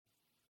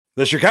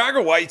The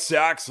Chicago White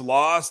Sox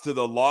lost to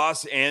the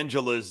Los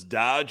Angeles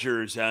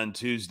Dodgers on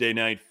Tuesday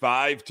night,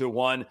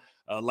 5-1.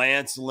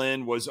 Lance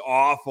Lynn was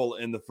awful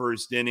in the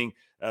first inning,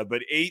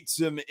 but ate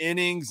some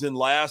innings and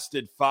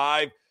lasted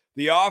five.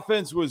 The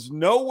offense was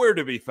nowhere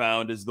to be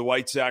found as the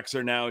White Sox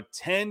are now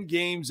 10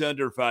 games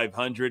under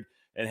 500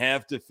 and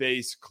have to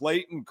face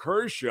Clayton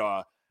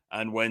Kershaw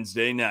on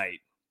Wednesday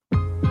night.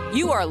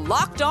 You are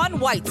Locked On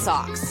White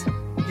Sox,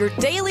 your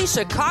daily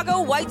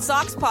Chicago White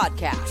Sox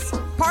podcast.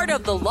 Part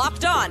of the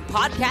Locked On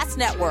Podcast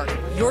Network,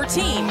 your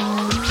team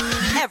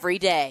every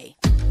day.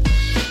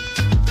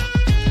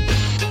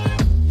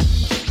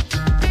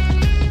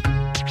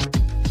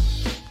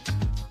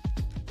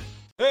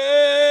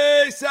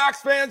 Hey, Sox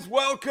fans,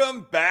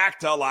 welcome back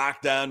to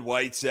Locked On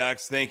White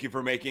Sox. Thank you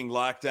for making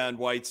Locked On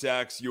White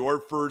Sox your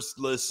first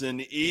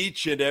listen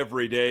each and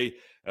every day.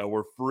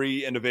 We're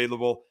free and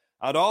available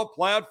on all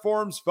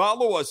platforms.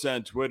 Follow us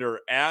on Twitter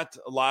at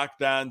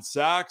Locked On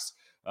Sox.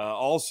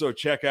 Also,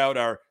 check out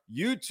our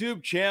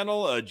YouTube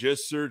channel.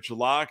 Just search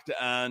Locked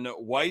On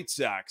White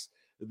Sox.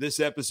 This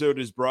episode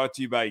is brought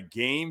to you by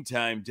Game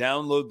Time.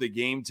 Download the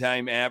Game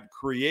Time app,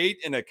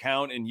 create an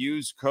account, and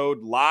use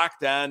code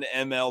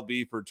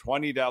LOCKEDONMLB for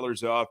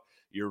 $20 off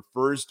your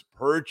first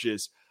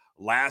purchase.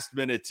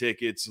 Last-minute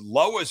tickets,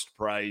 lowest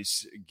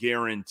price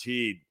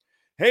guaranteed.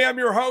 Hey, I'm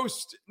your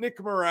host, Nick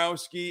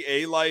Morawski,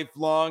 a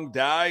lifelong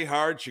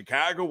die-hard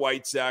Chicago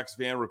White Sox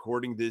fan,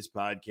 recording this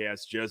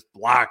podcast just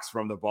blocks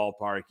from the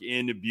ballpark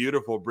in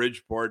beautiful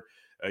Bridgeport.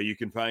 You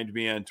can find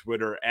me on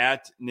Twitter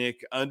at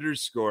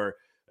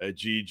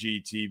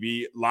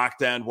Nick_GGTV.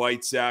 Locked On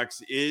White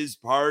Sox is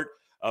part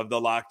of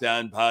the Locked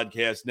On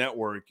Podcast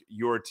Network,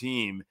 your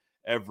team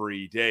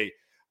every day.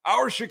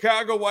 Our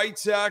Chicago White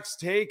Sox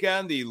take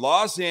on the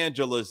Los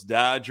Angeles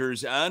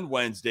Dodgers on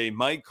Wednesday.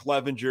 Mike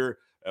Clevenger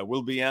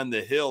will be on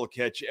the hill.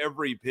 Catch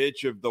every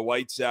pitch of the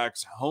White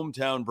Sox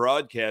hometown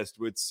broadcast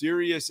with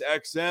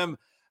SiriusXM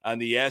on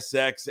the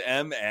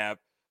SXM app.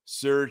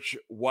 Search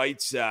White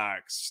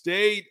Sox.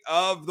 State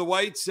of the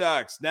White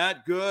Sox,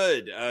 not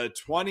good.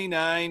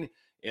 29-39,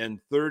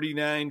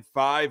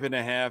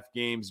 5.5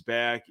 games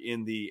back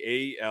in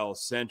the AL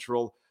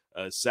Central.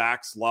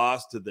 Sox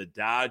lost to the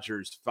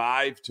Dodgers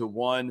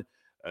 5-1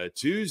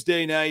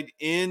 Tuesday night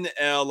in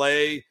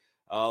LA.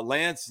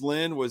 Lance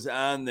Lynn was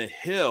on the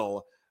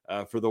hill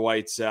for the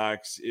White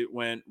Sox. It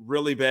went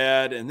really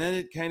bad, and then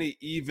it kind of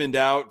evened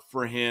out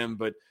for him,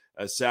 but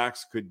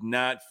Sox could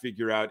not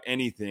figure out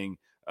anything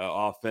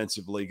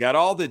offensively. Got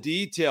all the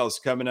details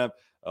coming up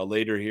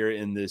later here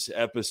in this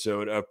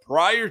episode.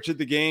 Prior to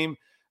the game,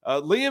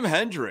 Liam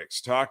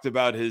Hendriks talked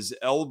about his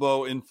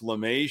elbow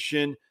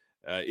inflammation.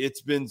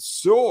 It's been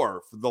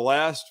sore for the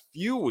last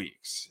few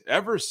weeks.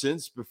 Ever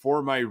since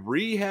before my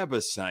rehab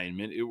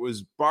assignment, it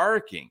was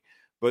barking.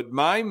 But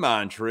my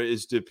mantra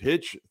is to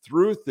pitch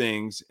through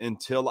things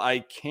until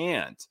I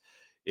can't.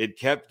 It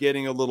kept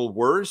getting a little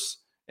worse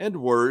and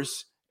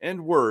worse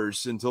and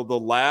worse until the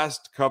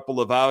last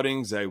couple of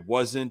outings I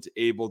wasn't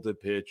able to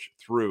pitch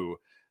through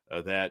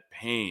that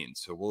pain.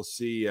 So we'll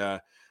see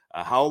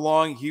how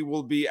long he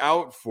will be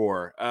out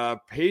for.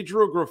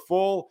 Pedro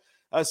Grifol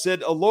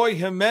said Eloy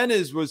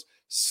Jimenez was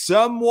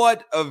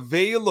somewhat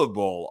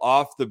available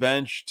off the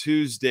bench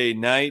Tuesday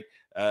night.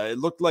 It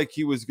looked like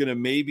he was going to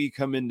maybe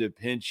come into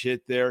pinch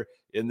hit there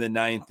in the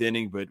ninth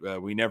inning,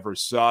 but we never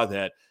saw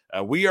that.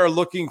 We are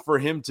looking for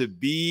him to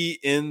be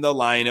in the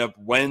lineup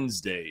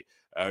Wednesday,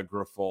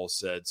 Grifol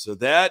said. So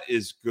that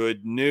is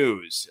good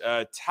news.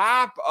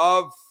 Top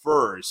of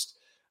first,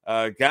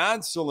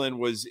 Gonsolin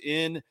was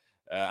in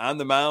on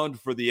the mound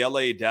for the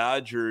LA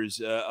Dodgers,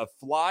 a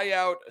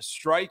flyout, a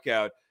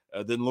strikeout.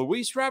 Then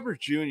Luis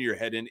Robert Jr.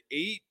 had an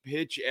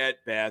 8-pitch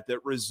at-bat that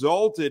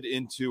resulted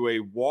into a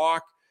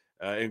walk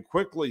and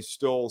quickly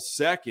stole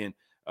second.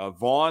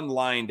 Vaughn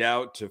lined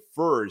out to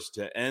first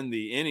to end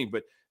the inning,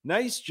 but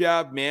nice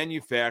job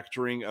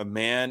manufacturing a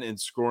man in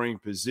scoring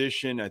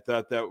position. I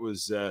thought that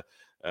was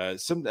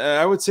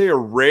I would say a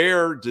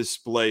rare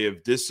display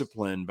of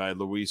discipline by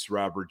Luis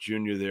Robert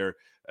Jr. there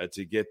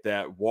to get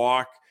that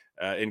walk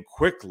and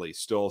quickly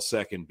stole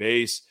second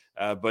base,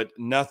 but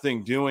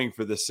nothing doing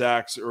for the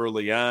Sox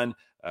early on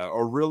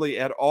or really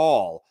at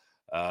all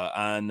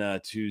on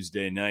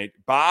Tuesday night.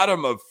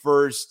 Bottom of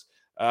first,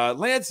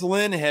 Lance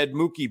Lynn had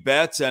Mookie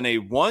Betts on a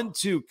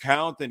 1-2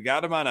 count, then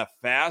got him on a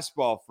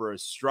fastball for a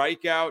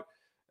strikeout.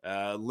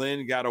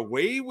 Lynn got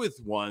away with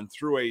one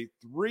through a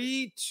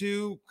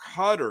 3-2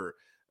 cutter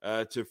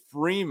to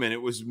Freeman.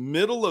 It was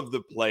middle of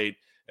the plate,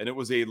 and it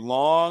was a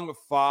long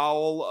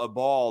foul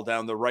ball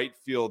down the right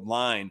field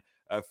line.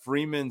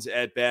 Freeman's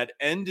at-bat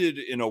ended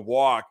in a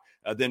walk.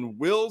 Then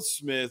Will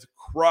Smith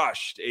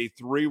crushed a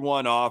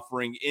 3-1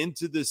 offering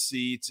into the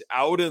seats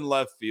out in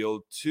left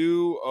field,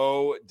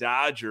 2-0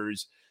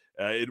 Dodgers.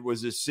 It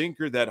was a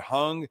sinker that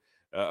hung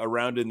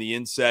around in the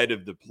inside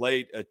of the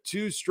plate. A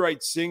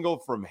 2-strike single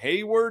from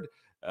Hayward,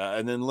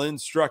 and then Lynn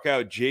struck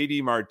out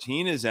J.D.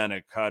 Martinez on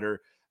a cutter.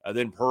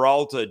 Then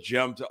Peralta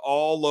jumped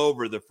all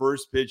over the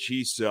first pitch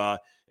he saw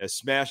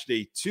smashed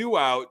a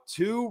 2-out,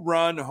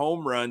 2-run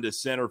home run to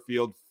center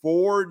field,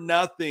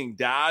 4-0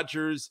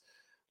 Dodgers.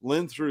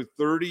 Lynn threw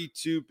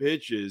 32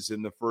 pitches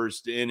in the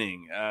first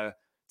inning.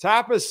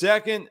 Top of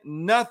second,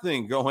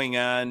 nothing going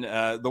on.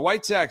 The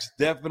White Sox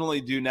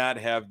definitely do not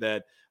have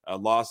that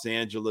Los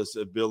Angeles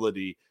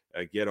ability.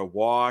 Get a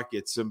walk,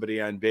 get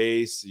somebody on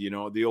base,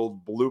 the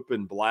old bloop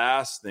and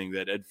blast thing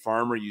that Ed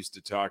Farmer used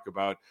to talk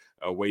about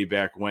way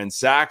back when.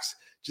 Sox,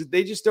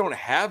 they just don't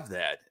have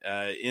that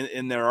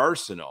in their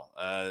arsenal.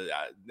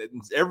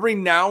 Every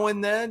now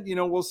and then,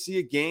 we'll see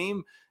a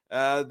game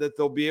that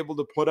they'll be able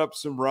to put up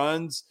some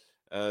runs,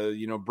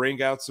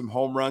 bring out some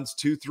home runs,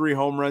 2-3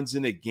 home runs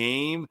in a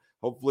game.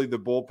 Hopefully the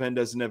bullpen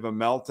doesn't have a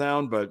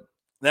meltdown, but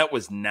that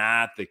was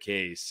not the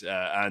case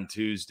on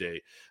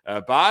Tuesday.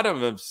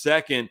 Bottom of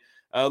second,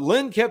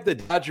 Lynn kept the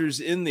Dodgers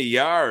in the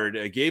yard,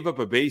 gave up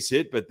a base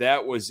hit, but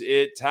that was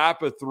it.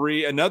 Top of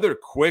three, another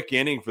quick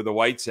inning for the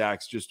White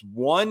Sox, just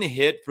one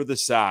hit for the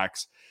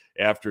Sox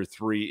after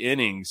 3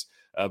 innings.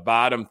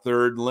 Bottom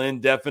third, Lynn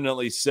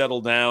definitely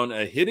settled down,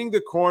 hitting the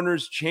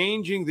corners,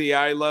 changing the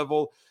eye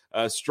level,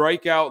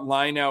 strikeout,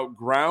 line out,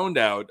 ground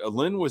out.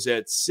 Lynn was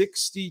at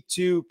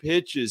 62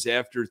 pitches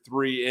after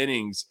 3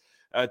 innings.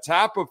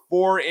 Top of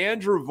 4,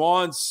 Andrew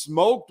Vaughn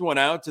smoked one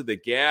out to the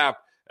gap.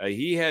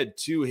 He had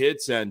 2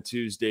 hits on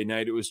Tuesday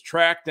night. It was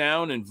tracked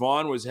down, and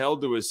Vaughn was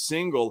held to a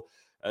single.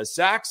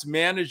 Sox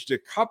managed a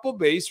couple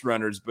base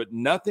runners, but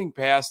nothing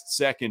past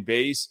second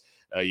base.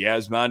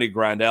 Yasmani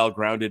Grandal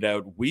grounded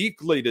out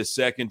weakly to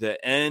second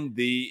to end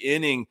the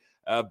inning.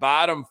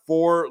 Bottom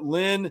 4,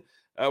 Lynn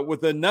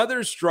with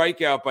another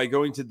strikeout by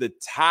going to the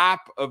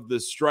top of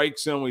the strike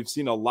zone. We've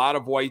seen a lot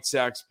of White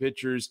Sox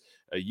pitchers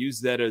use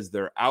that as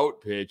their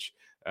out pitch.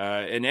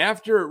 And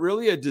after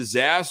really a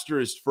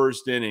disastrous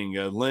first inning,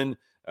 Lynn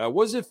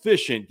was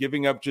efficient,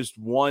 giving up just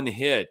 1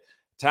 hit.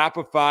 Top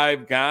of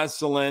 5,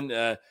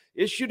 Gonsolin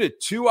issued a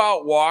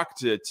 2-out walk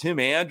to Tim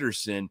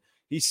Anderson.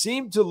 He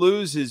seemed to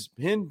lose his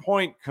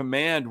pinpoint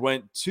command,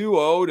 went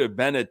 2-0 to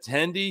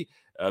Benintendi,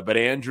 but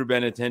Andrew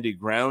Benintendi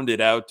grounded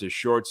out to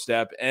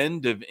shortstop,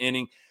 end of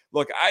inning.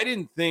 Look, I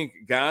didn't think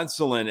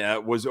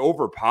Gonsolin was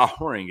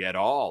overpowering at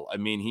all. I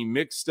mean, he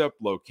mixed up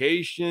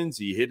locations,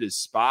 he hit his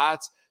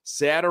spots,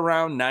 sat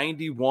around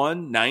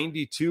 91,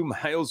 92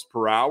 miles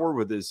per hour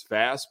with his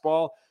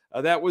fastball.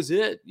 That was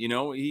it.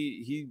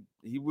 He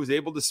was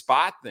able to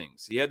spot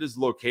things. He had his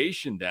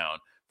location down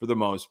for the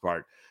most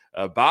part.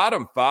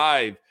 Bottom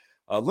 5,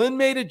 Lynn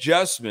made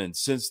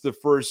adjustments since the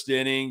first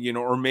inning,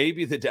 or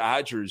maybe the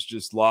Dodgers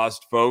just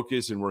lost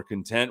focus and were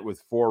content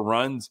with 4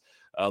 runs.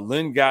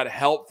 Lynn got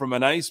help from a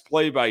nice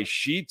play by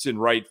Sheets in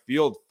right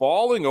field,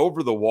 falling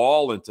over the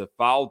wall into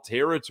foul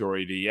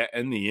territory to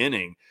end the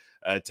inning.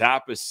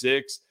 Top of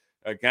 6,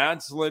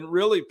 Gonsolin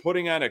really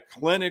putting on a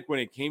clinic when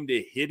it came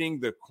to hitting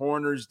the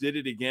corners, did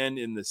it again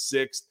in the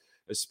 6th,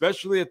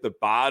 especially at the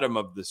bottom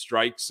of the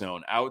strike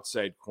zone,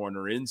 outside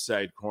corner,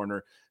 inside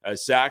corner.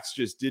 Sox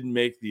just didn't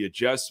make the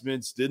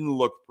adjustments, didn't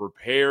look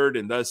prepared,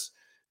 and thus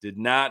did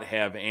not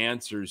have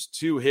answers.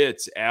 2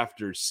 hits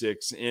after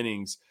 6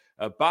 innings.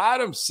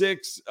 Bottom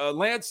 6,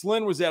 Lance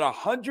Lynn was at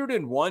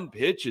 101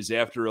 pitches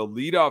after a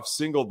leadoff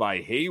single by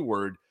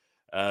Hayward.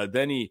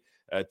 Then he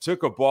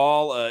took a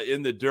ball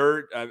in the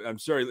dirt.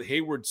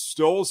 Hayward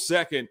stole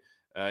second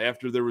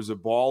after there was a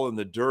ball in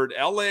the dirt.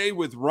 LA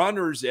with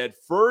runners at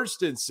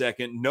first and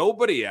second,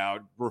 nobody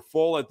out. We're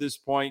full at this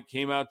point,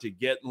 came out to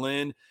get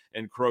Lynn,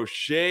 and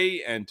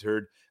Crochet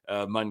entered.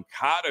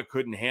 Moncada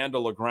couldn't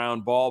handle a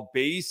ground ball.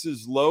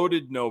 Bases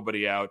loaded,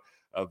 nobody out.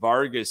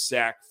 Vargas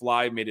sac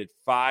fly made it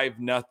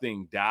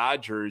 5-0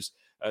 Dodgers.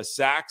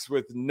 Sox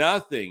with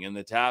nothing in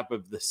the top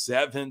of the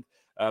 7th.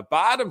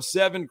 Bottom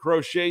 7,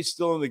 Crochet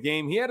still in the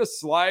game. He had a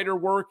slider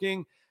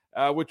working,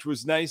 which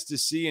was nice to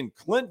see. And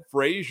Clint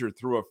Frazier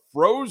threw a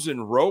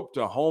frozen rope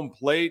to home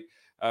plate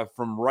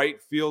from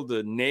right field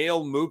to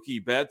nail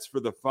Mookie Betts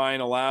for the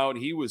final out.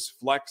 He was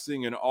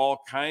flexing and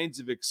all kinds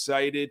of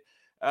excited.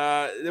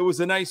 It was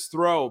a nice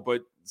throw,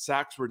 but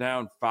Sox were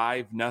down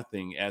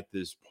 5-0 at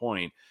this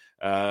point.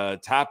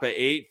 Top of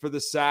 8 for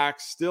the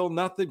Sox, still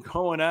nothing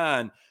going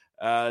on.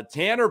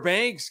 Tanner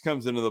Banks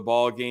comes into the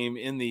ball game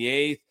in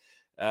the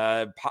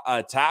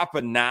 8th. Top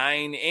of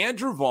 9,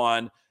 Andrew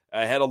Vaughn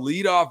had a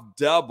leadoff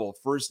double,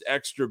 first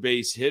extra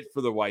base hit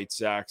for the White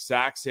Sox.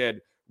 Sox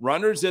had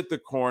runners at the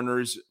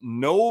corners,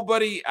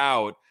 nobody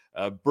out.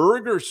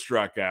 Berger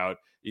struck out.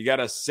 You got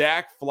a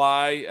sac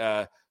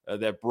fly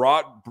that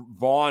brought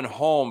Vaughn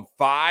home.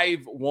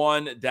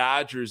 5-1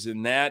 Dodgers,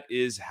 and that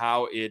is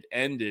how it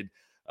ended.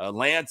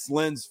 Lance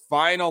Lynn's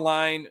final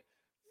line,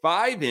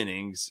 5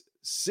 innings,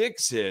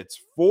 6 hits,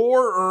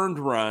 4 earned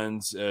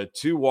runs,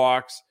 2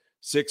 walks,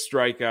 6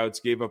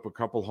 strikeouts, gave up a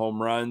couple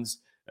home runs.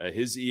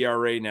 His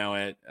ERA now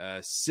at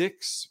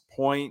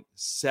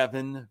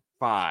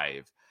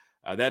 6.75.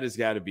 That has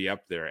got to be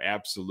up there,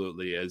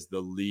 absolutely, as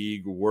the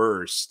league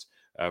worst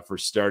for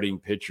starting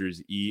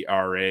pitchers'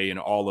 ERA in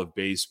all of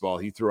baseball.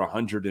 He threw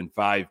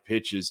 105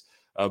 pitches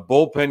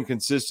Bullpen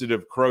consisted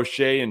of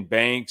Crochet and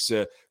Banks.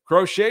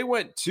 Crochet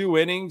went 2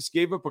 innings,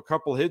 gave up a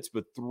couple hits,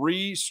 but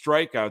 3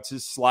 strikeouts.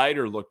 His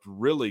slider looked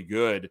really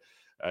good.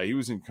 He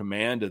was in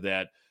command of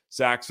that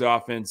Sox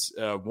offense.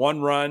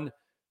 1 run,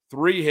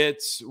 3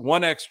 hits,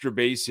 1 extra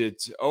base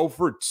hit, 0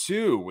 for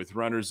 2 with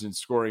runners in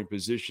scoring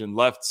position,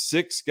 left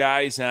 6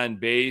 guys on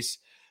base.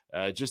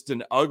 Just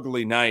an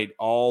ugly night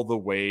all the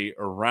way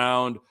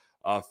around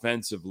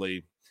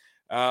offensively.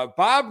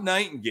 Bob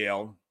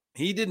Nightingale,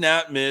 he did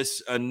not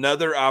miss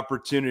another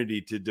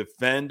opportunity to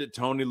defend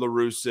Tony La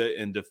Russa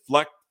and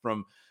deflect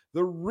from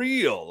the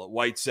real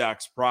White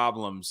Sox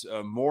problems.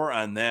 More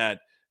on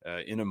that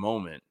in a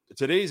moment.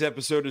 Today's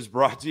episode is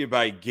brought to you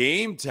by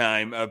Game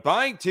Time.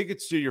 Buying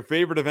tickets to your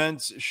favorite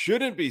events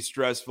shouldn't be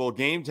stressful.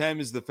 Game Time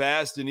is the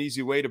fast and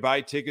easy way to buy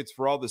tickets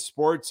for all the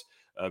sports,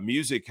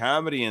 music,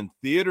 comedy, and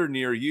theater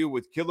near you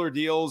with killer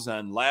deals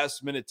on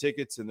last-minute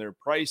tickets and their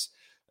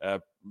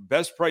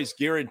best price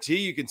guarantee.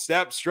 You can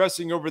stop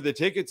stressing over the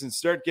tickets and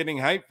start getting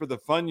hyped for the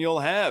fun you'll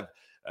have.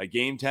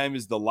 Game Time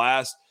is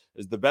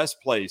the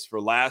best place for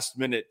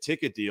last-minute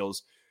ticket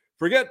deals.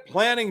 Forget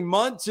planning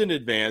months in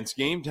advance.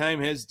 Game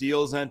Time has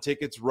deals on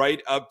tickets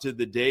right up to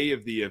the day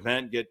of the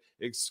event. Get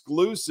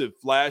exclusive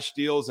flash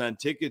deals on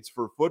tickets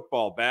for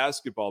football,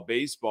 basketball,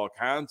 baseball,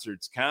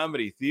 concerts,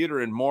 comedy, theater,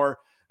 and more.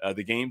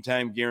 The Game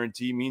Time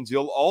guarantee means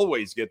you'll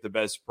always get the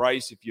best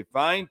price. If you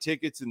find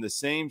tickets in the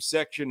same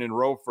section and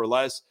row for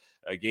less,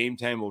 Game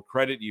Time will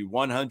credit you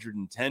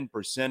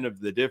 110% of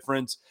the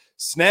difference.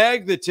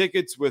 Snag the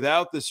tickets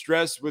without the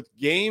stress with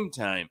Game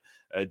Time.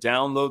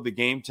 Download the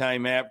Game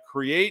Time app,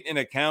 create an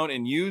account,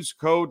 and use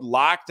code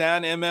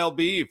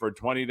LOCKEDONMLB for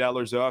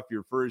 $20 off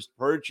your first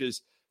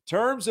purchase.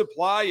 Terms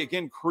apply.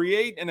 Again,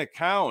 create an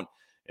account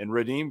and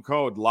redeem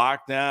code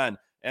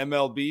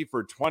LOCKEDONMLB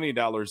for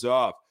 $20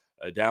 off.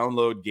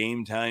 Download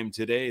Game Time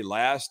today.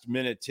 Last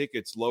minute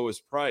tickets,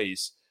 lowest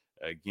price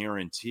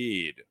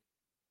guaranteed.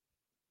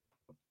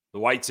 The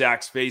White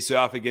Sox face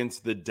off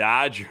against the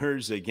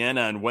Dodgers again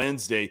on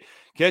Wednesday.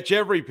 Catch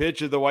every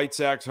pitch of the White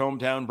Sox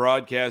hometown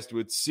broadcast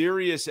with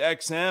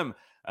SiriusXM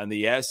on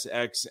the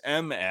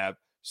SXM app.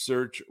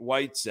 Search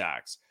White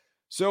Sox.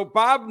 So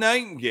Bob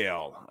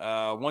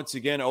Nightingale once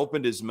again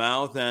opened his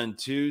mouth on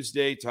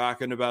Tuesday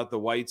talking about the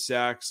White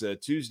Sox.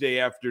 Tuesday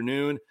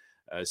afternoon,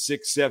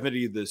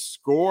 6:70 The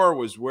Score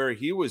was where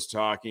he was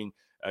talking.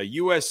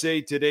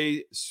 USA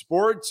Today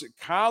sports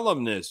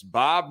columnist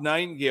Bob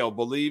Nightingale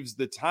believes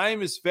the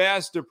time is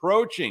fast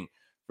approaching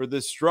for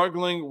the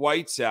struggling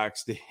White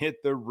Sox to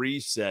hit the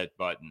reset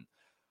button.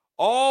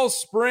 All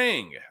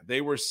spring,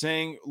 they were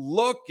saying,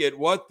 look at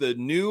what the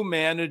new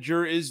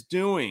manager is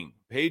doing.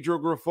 Pedro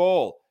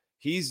Grifol,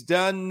 he's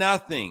done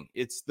nothing.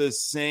 It's the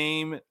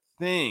same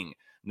thing,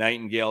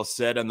 Nightingale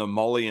said on the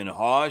Mully and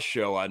Haw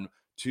show on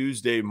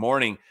Tuesday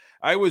morning.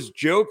 I was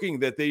joking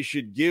that they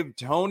should give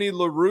Tony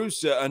La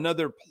Russa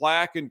another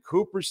plaque in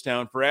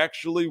Cooperstown for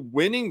actually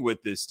winning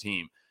with this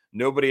team.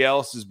 Nobody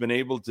else has been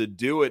able to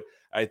do it.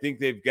 I think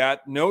they've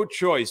got no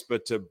choice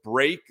but to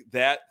break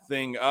that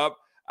thing up.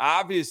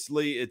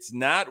 Obviously, it's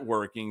not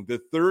working.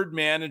 The third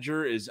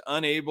manager is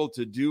unable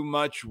to do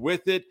much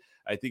with it.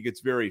 I think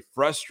it's very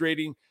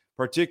frustrating,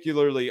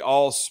 particularly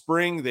all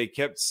spring. They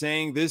kept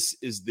saying this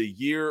is the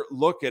year.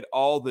 Look at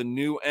all the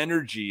new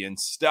energy and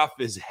stuff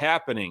is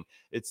happening.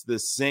 It's the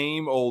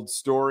same old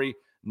story.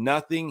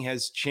 Nothing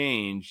has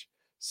changed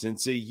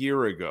since a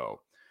year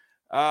ago.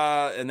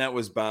 And that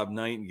was Bob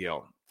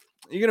Nightingale.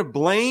 You're going to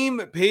blame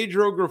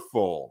Pedro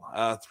Grifol,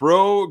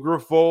 throw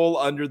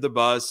Grifol under the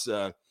bus.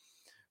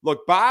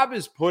 Look, Bob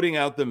is putting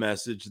out the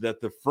message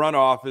that the front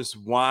office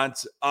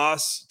wants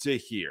us to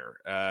hear.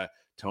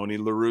 Tony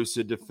La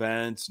Russa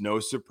defense, no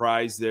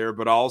surprise there,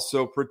 but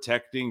also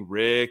protecting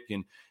Rick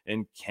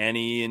and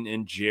Kenny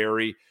and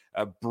Jerry.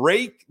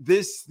 Break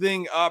this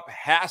thing up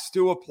has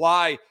to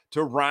apply to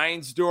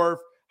Reinsdorf,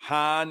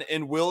 Hahn,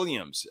 and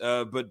Williams.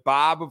 But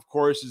Bob, of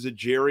course, is a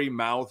Jerry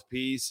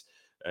mouthpiece.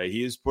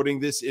 He is putting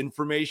this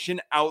information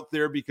out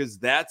there because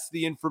that's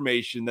the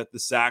information that the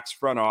Sox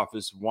front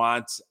office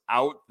wants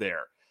out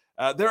there.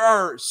 There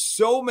are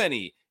so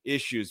many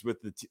issues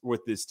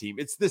with this team.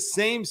 It's the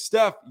same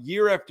stuff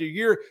year after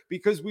year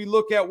because we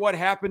look at what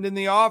happened in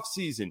the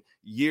offseason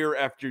year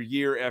after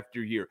year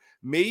after year.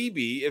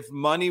 Maybe if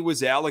money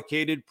was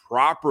allocated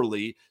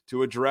properly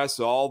to address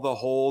all the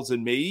holes,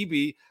 and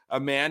maybe a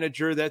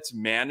manager that's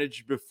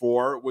managed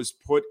before was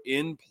put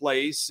in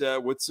place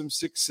with some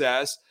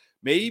success,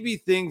 maybe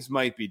things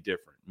might be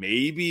different.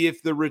 Maybe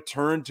if the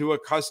return to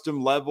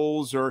accustomed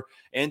levels or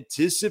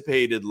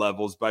anticipated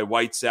levels by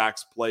White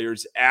Sox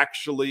players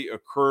actually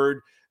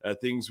occurred,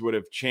 things would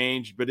have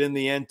changed. But in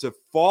the end, to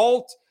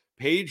fault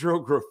Pedro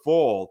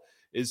Grifol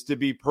is to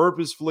be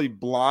purposefully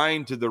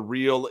blind to the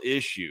real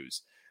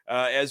issues.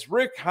 As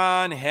Rick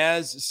Hahn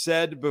has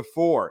said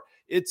before,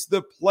 it's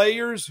the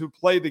players who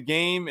play the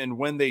game, and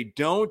when they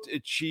don't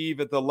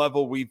achieve at the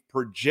level we've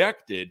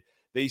projected,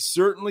 they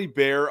certainly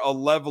bear a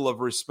level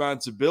of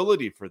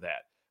responsibility for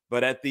that.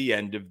 But at the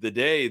end of the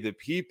day, the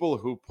people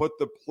who put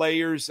the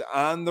players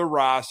on the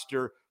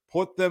roster,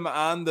 put them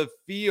on the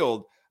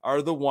field,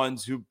 are the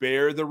ones who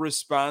bear the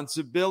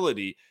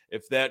responsibility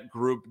if that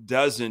group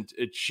doesn't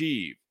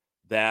achieve.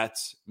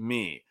 That's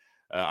me.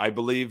 I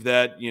believe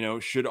that,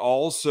 should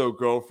also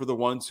go for the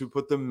ones who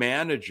put the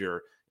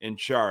manager in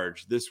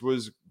charge. This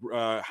was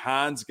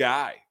Hans'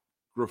 guy.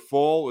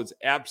 Grifol was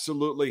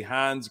absolutely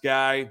Hans'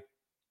 guy.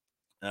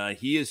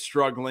 He is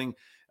struggling.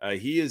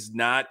 He is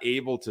not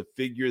able to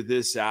figure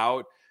this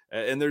out.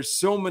 And there's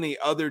so many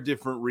other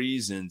different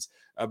reasons.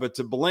 But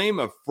to blame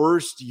a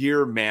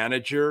first-year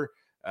manager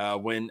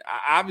when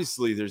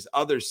obviously there's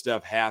other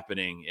stuff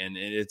happening, and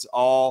it's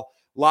all,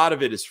 a lot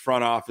of it is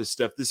front office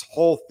stuff. This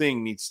whole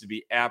thing needs to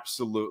be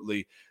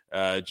absolutely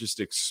just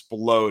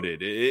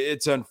exploded.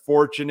 It's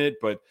unfortunate,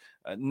 but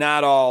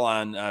not all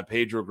on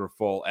Pedro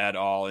Grifol at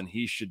all, and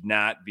he should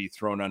not be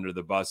thrown under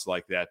the bus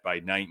like that by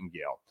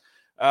Nightingale.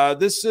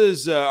 This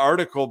is an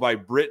article by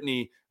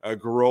Brittany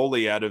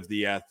Garoli out of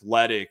The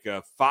Athletic.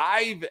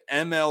 5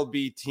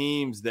 MLB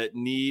teams that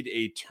need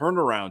a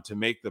turnaround to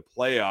make the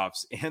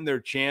playoffs and their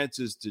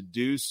chances to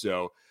do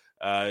so.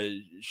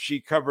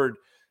 She covered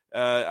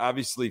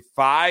obviously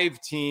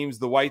 5 teams.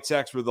 The White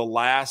Sox were the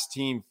last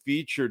team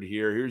featured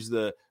here. Here's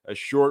a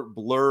short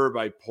blurb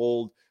I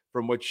pulled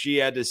from what she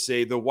had to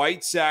say. The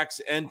White Sox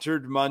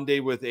entered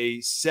Monday with a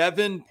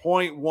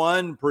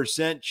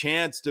 7.1%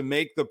 chance to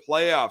make the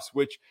playoffs,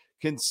 which,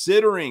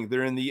 considering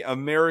they're in the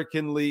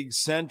American League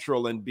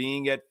Central and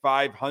being at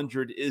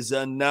 500 is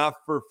enough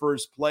for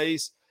first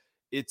place.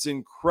 It's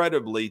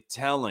incredibly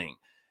telling.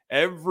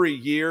 Every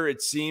year,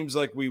 it seems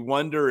like we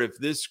wonder if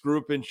this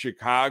group in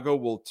Chicago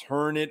will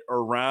turn it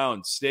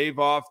around, stave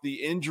off the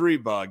injury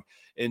bug,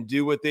 and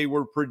do what they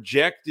were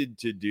projected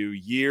to do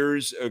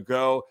years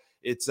ago.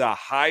 It's a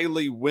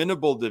highly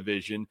winnable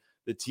division.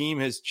 The team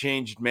has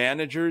changed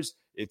managers.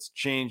 It's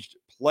changed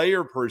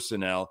player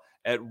personnel.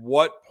 At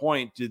what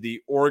point do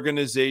the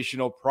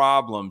organizational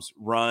problems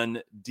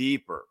run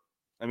deeper?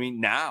 I mean,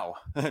 now,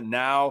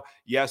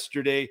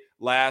 yesterday,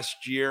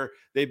 last year,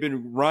 they've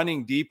been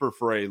running deeper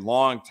for a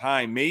long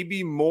time.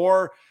 Maybe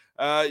more,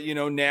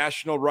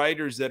 national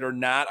writers that are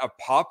not a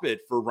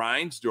puppet for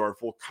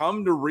Reinsdorf will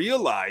come to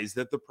realize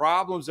that the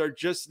problems are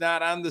just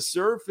not on the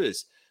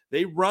surface.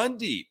 They run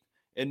deep.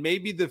 And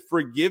maybe the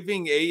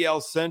forgiving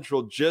AL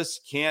Central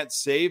just can't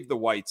save the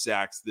White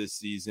Sox this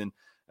season.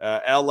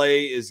 LA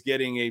is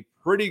getting a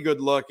pretty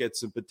good look at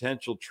some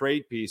potential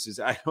trade pieces.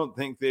 I don't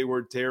think they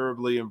were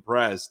terribly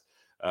impressed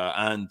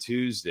on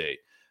Tuesday.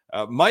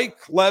 Mike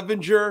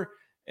Clevenger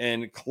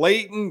and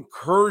Clayton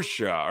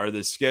Kershaw are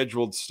the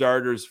scheduled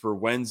starters for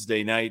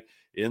Wednesday night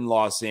in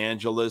Los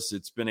Angeles.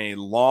 It's been a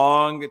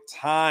long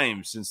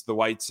time since the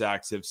White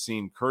Sox have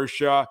seen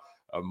Kershaw.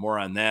 More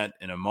on that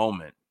in a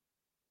moment.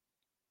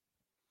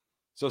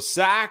 So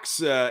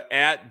Sox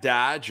at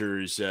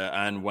Dodgers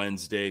on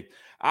Wednesday.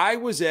 I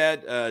was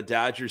at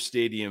Dodger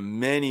Stadium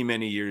many,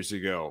 many years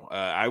ago.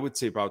 I would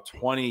say about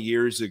 20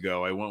 years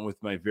ago. I went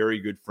with my very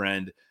good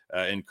friend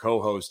and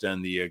co-host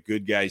on the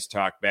Good Guys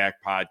Talk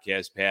Back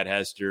podcast, Pat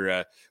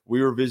Hester.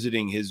 We were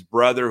visiting his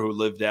brother who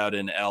lived out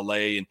in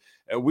L.A., and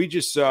we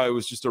just saw it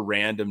was just a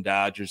random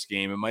Dodgers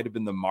game. It might have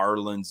been the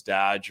Marlins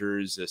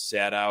Dodgers.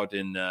 Sat out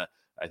in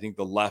I think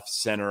the left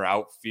center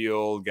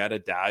outfield, got a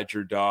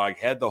Dodger dog,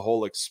 had the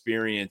whole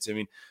experience. I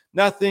mean,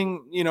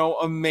 nothing,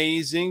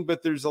 amazing,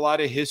 but there's a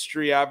lot of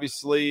history,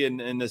 obviously, and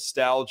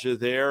nostalgia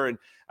there. And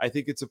I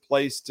think it's a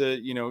place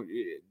to,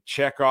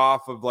 check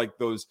off of like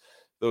those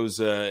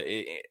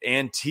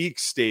antique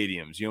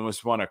stadiums, you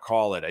almost want to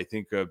call it. I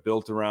think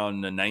built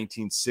around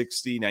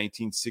 1960,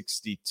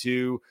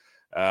 1962.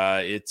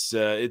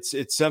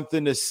 It's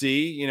something to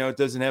see. It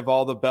doesn't have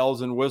all the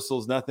bells and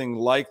whistles, nothing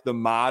like the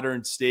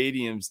modern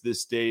stadiums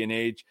this day and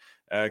age.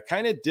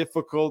 Kind of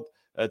difficult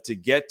to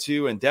get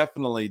to, and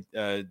definitely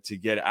to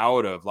get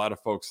out of. A lot of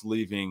folks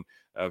leaving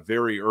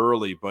very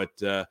early, but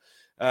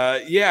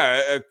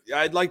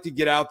I'd like to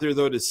get out there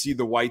though to see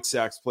the White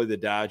Sox play the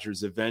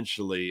Dodgers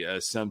eventually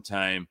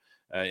sometime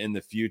in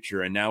the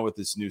future. And now with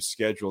this new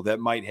schedule, that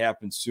might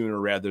happen sooner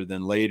rather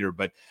than later.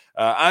 But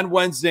on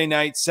Wednesday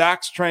night,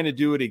 Sox trying to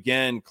do it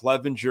again.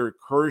 Clevenger,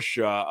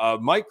 Kershaw.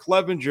 Mike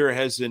Clevenger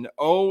has an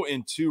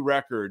 0-2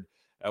 record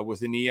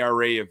with an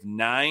ERA of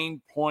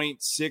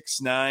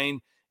 9.69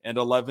 and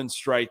 11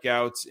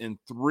 strikeouts in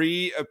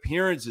 3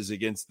 appearances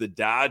against the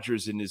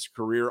Dodgers in his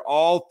career.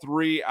 All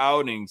 3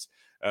 outings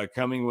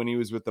coming when he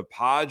was with the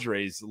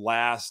Padres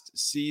last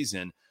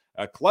season.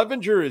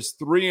 Clevenger is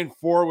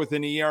 3-4 with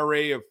an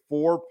ERA of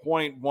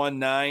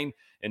 4.19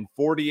 and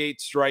 48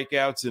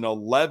 strikeouts in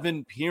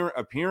 11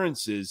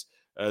 appearances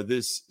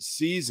this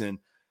season.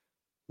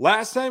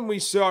 Last time we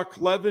saw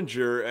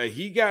Clevenger,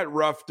 he got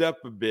roughed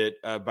up a bit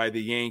by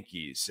the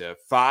Yankees.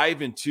 5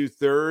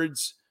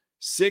 2/3,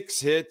 6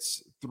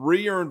 hits,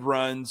 3 earned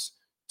runs,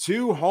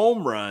 2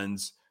 home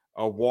runs,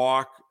 a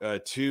walk,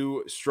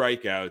 2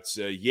 strikeouts.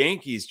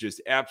 Yankees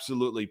just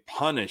absolutely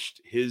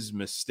punished his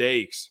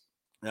mistakes.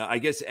 I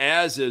guess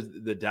as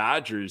the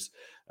Dodgers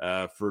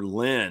for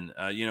Lynn,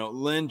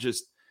 Lynn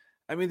just,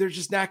 they're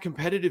just not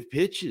competitive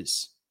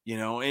pitches.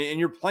 and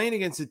you're playing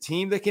against a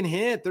team that can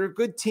hit. They're a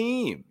good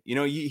team.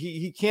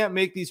 He can't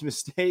make these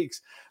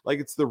mistakes like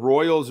it's the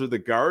Royals or the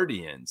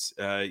Guardians.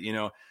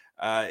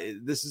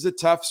 This is a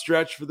tough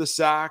stretch for the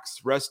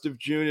Sox, rest of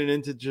June and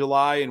into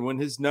July. And when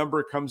his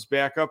number comes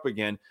back up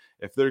again,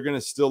 if they're going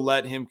to still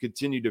let him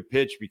continue to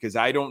pitch, because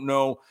I don't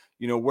know,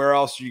 where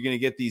else are you going to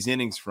get these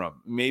innings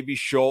from? Maybe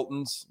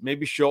Schultz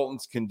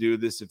can do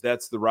this if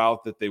that's the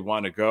route that they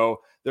want to go.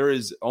 There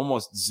is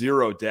almost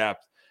zero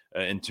depth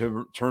in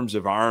terms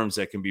of arms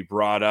that can be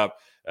brought up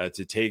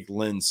to take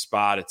Lynn's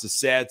spot. It's a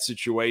sad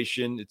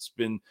situation. It's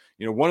been,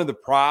 one of the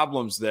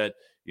problems that,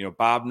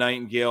 Bob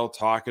Nightingale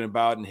talking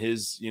about in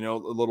his,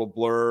 little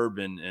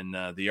blurb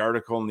and the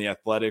article in The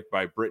Athletic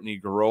by Brittany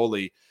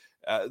Garoli.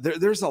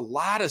 There's a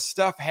lot of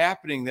stuff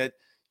happening that,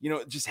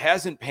 just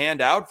hasn't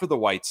panned out for the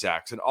White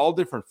Sox in all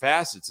different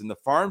facets. And the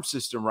farm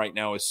system right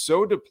now is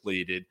so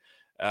depleted.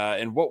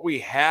 And what we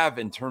have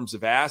in terms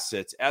of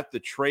assets at the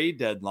trade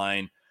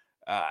deadline,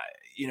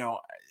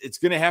 it's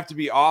going to have to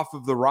be off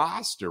of the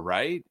roster,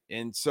 right?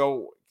 And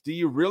so do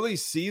you really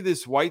see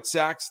this White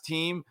Sox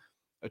team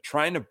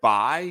trying to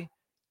buy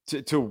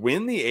to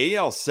win the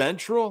AL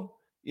Central?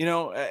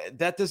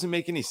 That doesn't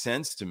make any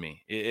sense to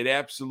me. It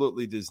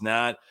absolutely does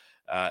not.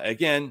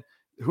 Again,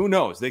 who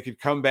knows? They could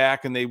come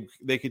back and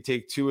they could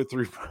take 2 or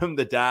 3 from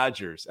the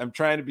Dodgers. I'm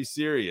trying to be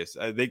serious.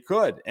 They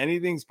could.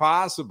 Anything's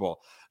possible.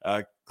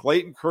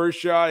 Clayton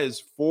Kershaw has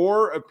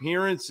 4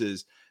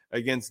 appearances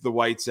against the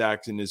White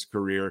Sox in his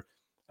career.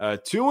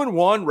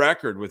 2-1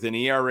 record with an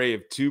ERA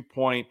of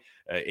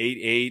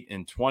 2.88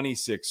 and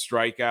 26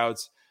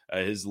 strikeouts.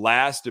 His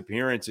last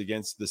appearance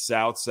against the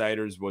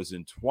Southsiders was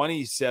in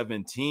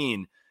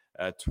 2017.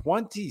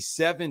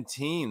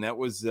 2017, that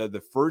was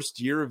the first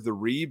year of the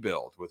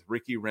rebuild with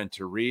Ricky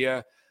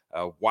Renteria.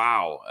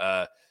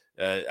 Wow.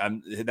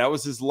 That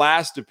was his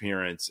last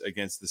appearance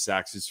against the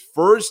Sox. His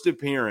first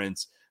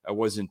appearance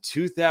was in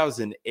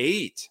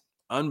 2008.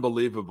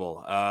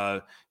 Unbelievable.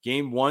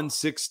 Game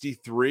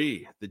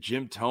 163, the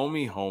Jim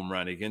Thome home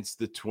run against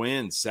the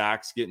Twins.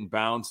 Sox getting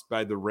bounced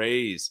by the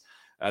Rays.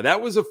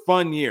 That was a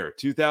fun year.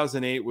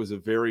 2008 was a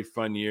very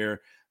fun year.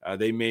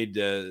 They made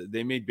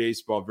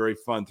baseball very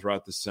fun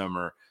throughout the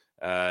summer,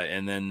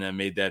 and then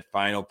made that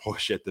final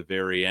push at the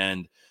very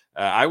end.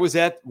 I was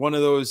at one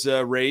of those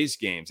Rays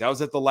games. I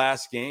was at the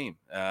last game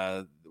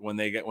when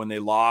they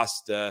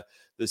lost the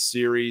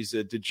series,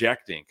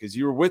 dejecting, because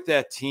you were with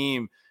that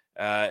team.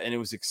 And it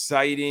was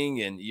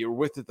exciting, and you were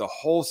with it the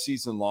whole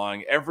season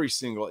long, every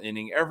single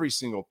inning, every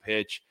single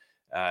pitch.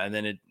 And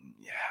then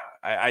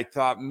I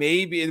thought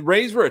maybe the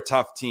Rays were a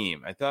tough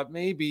team. I thought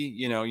maybe,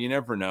 you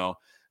never know.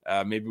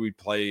 Maybe we'd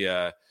play,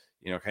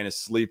 kind of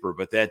sleeper,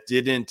 but that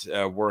didn't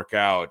work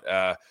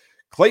out.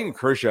 Clayton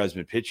Kershaw has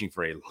been pitching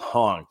for a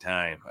long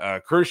time.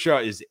 Kershaw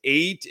is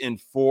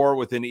 8-4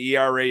 with an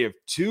ERA of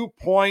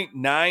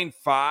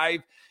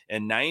 2.95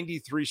 and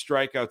 93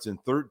 strikeouts in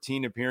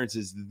 13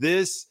 appearances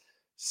this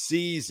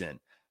season.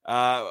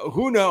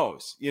 Who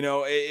knows?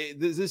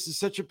 This is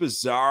such a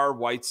bizarre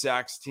White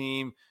Sox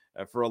team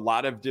for a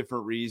lot of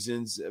different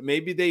reasons.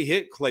 Maybe they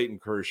hit Clayton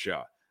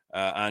Kershaw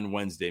on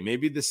Wednesday.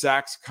 Maybe the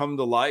Sox come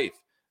to life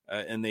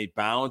and they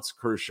bounce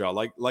Kershaw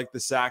like the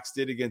Sox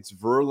did against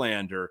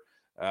Verlander.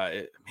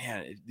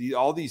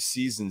 All these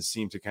seasons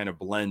seem to kind of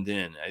blend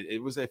in.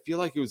 I feel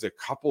like it was a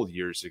couple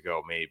years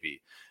ago,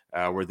 maybe,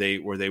 where they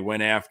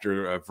went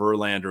after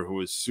Verlander, who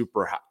was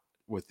super hot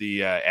with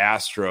the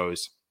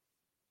Astros.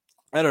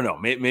 I don't know.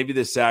 Maybe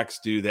the Sox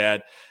do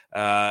that.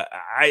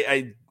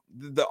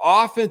 The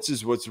offense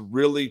is what's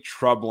really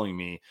troubling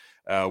me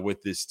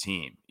with this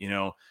team.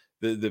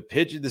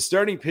 The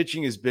starting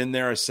pitching has been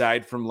there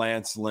aside from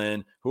Lance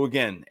Lynn, who,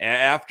 again,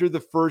 after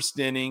the first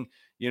inning,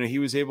 he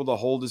was able to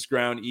hold his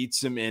ground, eat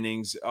some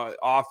innings.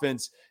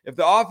 If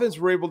the offense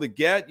were able to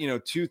get,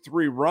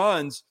 2-3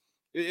 runs,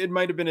 it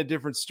might have been a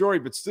different story,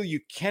 but still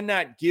you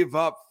cannot give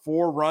up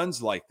 4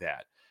 runs like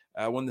that.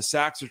 When the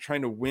Sox are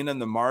trying to win on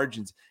the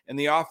margins and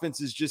the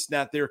offense is just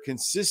not there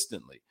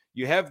consistently.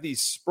 You have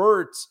these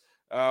spurts.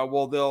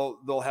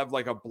 They'll have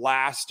like a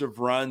blast of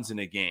runs in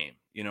a game,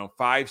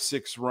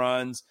 5-6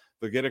 runs.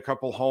 They'll get a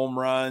couple home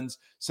runs.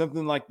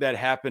 Something like that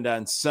happened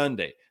on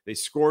Sunday. They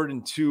scored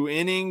in 2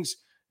 innings,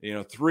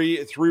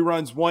 3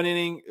 runs, 1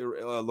 inning.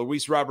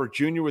 Luis Robert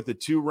Jr. with a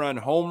 2-run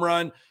home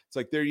run. It's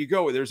like, there you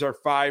go. There's our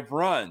 5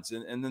 runs.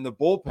 And then the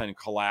bullpen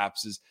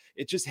collapses.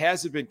 It just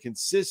hasn't been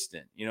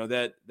consistent.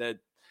 That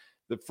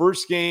the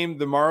first game,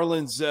 the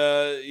Marlins,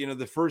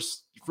 the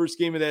first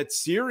game of that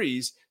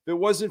series, if it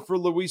wasn't for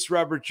Luis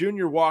Robert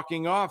Jr.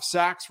 walking off,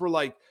 Sox were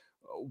like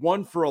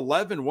 1 for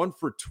 11, 1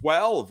 for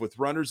 12 with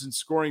runners in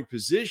scoring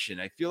position.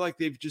 I feel like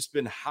they've just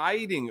been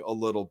hiding a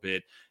little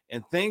bit.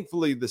 And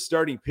thankfully, the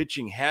starting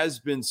pitching has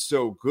been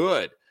so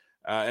good.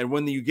 And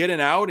when you get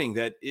an outing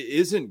that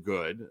isn't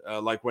good,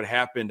 like what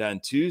happened on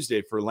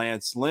Tuesday for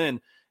Lance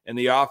Lynn, and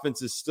the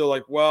offense is still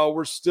like, well,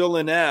 we're still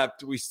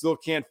inept, we still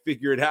can't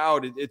figure it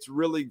out, it's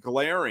really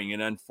glaring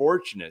and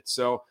unfortunate.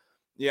 So,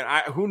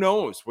 who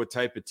knows what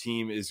type of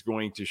team is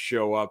going to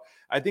show up.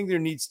 I think there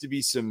needs to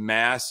be some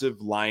massive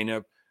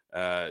lineup,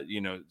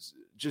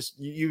 just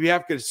you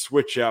have to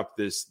switch up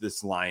this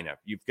lineup.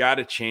 You've got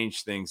to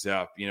change things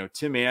up.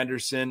 Tim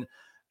Anderson,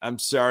 I'm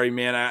sorry,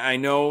 man. I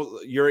know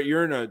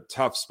you're in a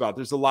tough spot.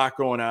 There's a lot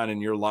going on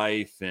in your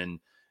life, and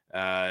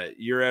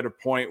you're at a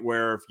point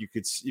where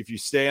if you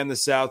stay on the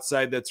south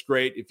side, that's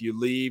great. If you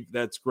leave,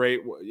 that's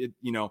great.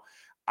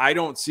 I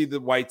don't see the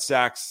White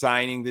Sox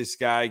signing this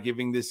guy,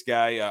 giving this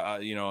guy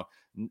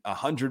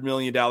 $100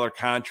 million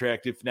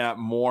contract, if not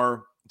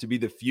more, to be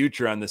the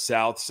future on the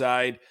south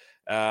side.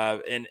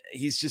 And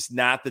he's just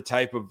not the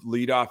type of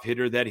leadoff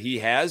hitter that he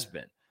has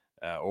been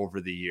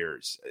over the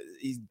years.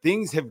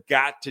 Things have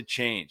got to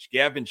change.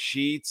 Gavin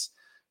Sheets,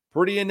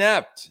 pretty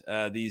inept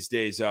these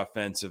days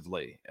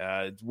offensively.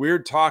 It's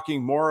weird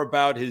talking more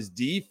about his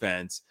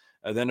defense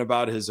than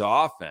about his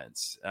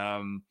offense.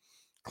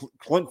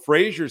 Clint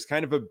Frazier is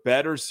kind of a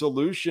better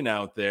solution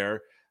out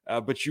there,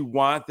 but you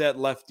want that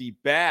lefty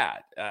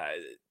bat.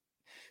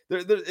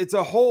 It's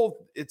a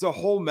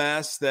whole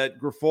mess that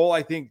Grifol,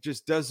 I think,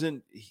 just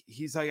doesn't.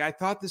 He's like, I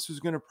thought this was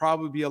going to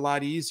probably be a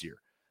lot easier.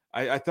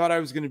 I thought I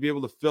was going to be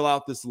able to fill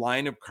out this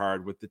lineup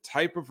card with the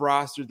type of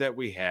roster that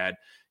we had.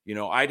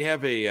 I'd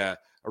have a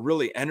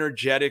really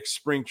energetic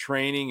spring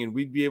training, and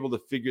we'd be able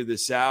to figure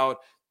this out.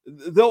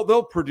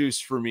 They'll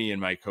produce for me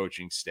and my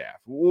coaching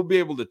staff. We'll be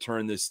able to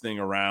turn this thing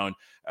around.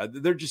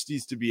 There just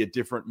needs to be a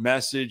different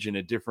message and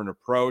a different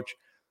approach.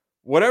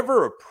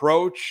 Whatever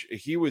approach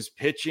he was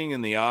pitching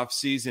in the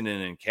offseason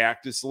and in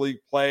Cactus League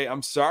play,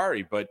 I'm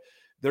sorry, but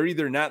they're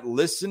either not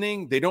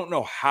listening, they don't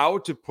know how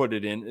to put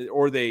it in,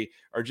 or they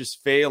are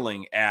just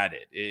failing at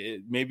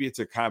it. Maybe it's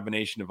a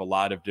combination of a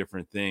lot of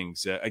different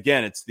things.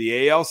 Again, it's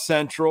the AL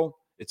Central.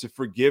 It's a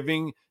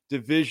forgiving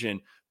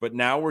division, but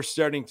now we're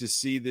starting to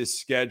see this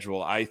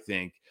schedule, I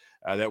think,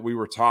 that we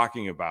were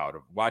talking about.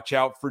 Watch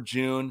out for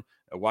June.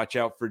 Watch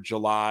out for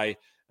July.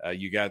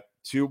 You got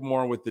 2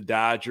 more with the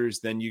Dodgers.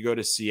 Then you go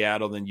to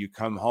Seattle. Then you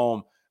come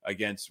home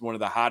against one of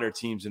the hotter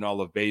teams in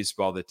all of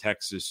baseball, the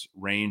Texas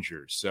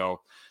Rangers.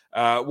 So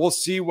we'll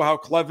see how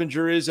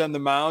Clevenger is on the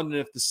mound, and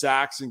if the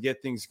Sox can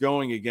get things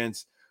going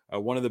against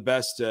one of the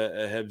best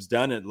has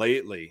done it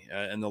lately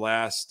in the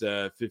last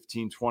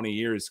 15, 20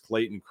 years,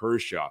 Clayton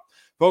Kershaw.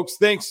 Folks,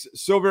 thanks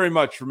so very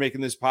much for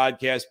making this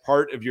podcast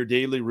part of your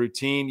daily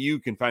routine. You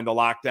can find the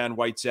Locked On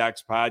White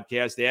Sox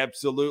podcast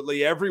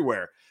absolutely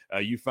everywhere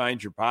you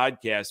find your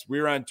podcast.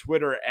 We're on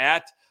Twitter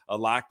at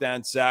Locked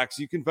On Sox.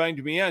 You can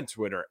find me on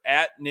Twitter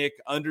at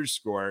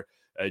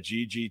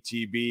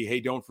Nick_GGTB. Hey,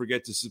 don't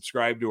forget to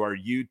subscribe to our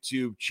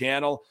YouTube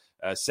channel.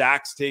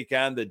 Sox take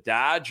on the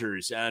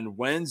Dodgers on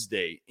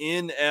Wednesday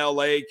in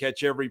LA.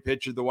 Catch every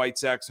pitch of the White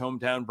Sox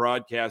hometown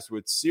broadcast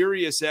with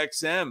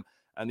SiriusXM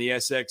on the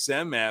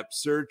SXM app.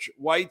 Search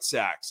White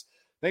Sox.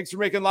 Thanks for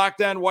making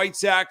Locked On White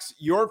Sox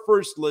your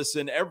first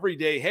listen every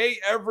day. Hey,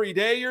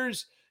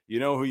 everydayers, you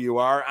know who you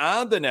are.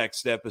 On the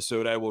next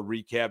episode, I will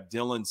recap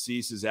Dylan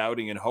Cease's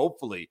outing and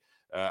hopefully,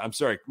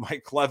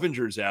 Mike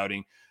Clevenger's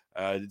outing.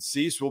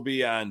 Cease will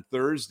be on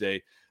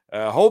Thursday.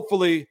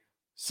 Hopefully,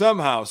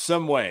 somehow,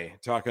 some way,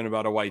 talking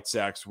about a White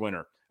Sox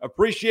winner.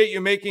 Appreciate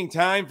you making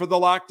time for the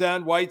Locked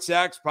On White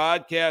Sox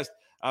podcast.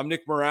 I'm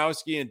Nick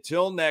Morawski.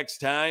 Until next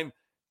time,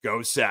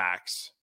 go Sox.